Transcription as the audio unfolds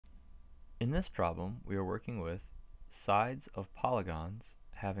In this problem, we are working with sides of polygons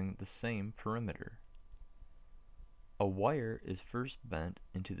having the same perimeter. A wire is first bent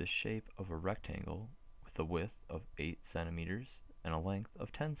into the shape of a rectangle with a width of 8 centimeters and a length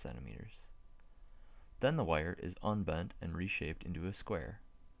of 10 centimeters. Then the wire is unbent and reshaped into a square.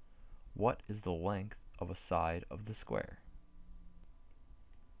 What is the length of a side of the square?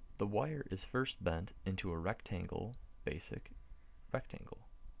 The wire is first bent into a rectangle, basic rectangle.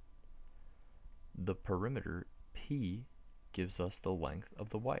 The perimeter P gives us the length of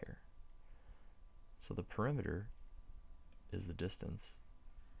the wire. So the perimeter is the distance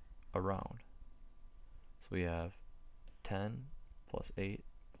around. So we have 10 plus 8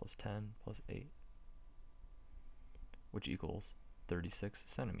 plus 10 plus 8, which equals 36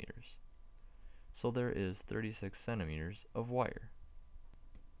 centimeters. So there is 36 centimeters of wire.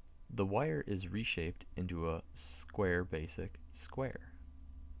 The wire is reshaped into a square basic square.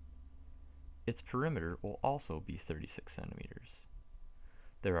 Its perimeter will also be 36 centimeters.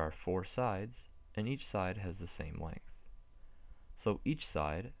 There are 4 sides, and each side has the same length. So each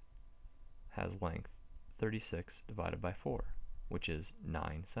side has length 36 divided by 4, which is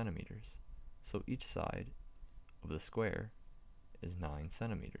 9 centimeters. So each side of the square is 9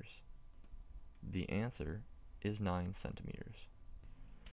 centimeters. The answer is 9 centimeters.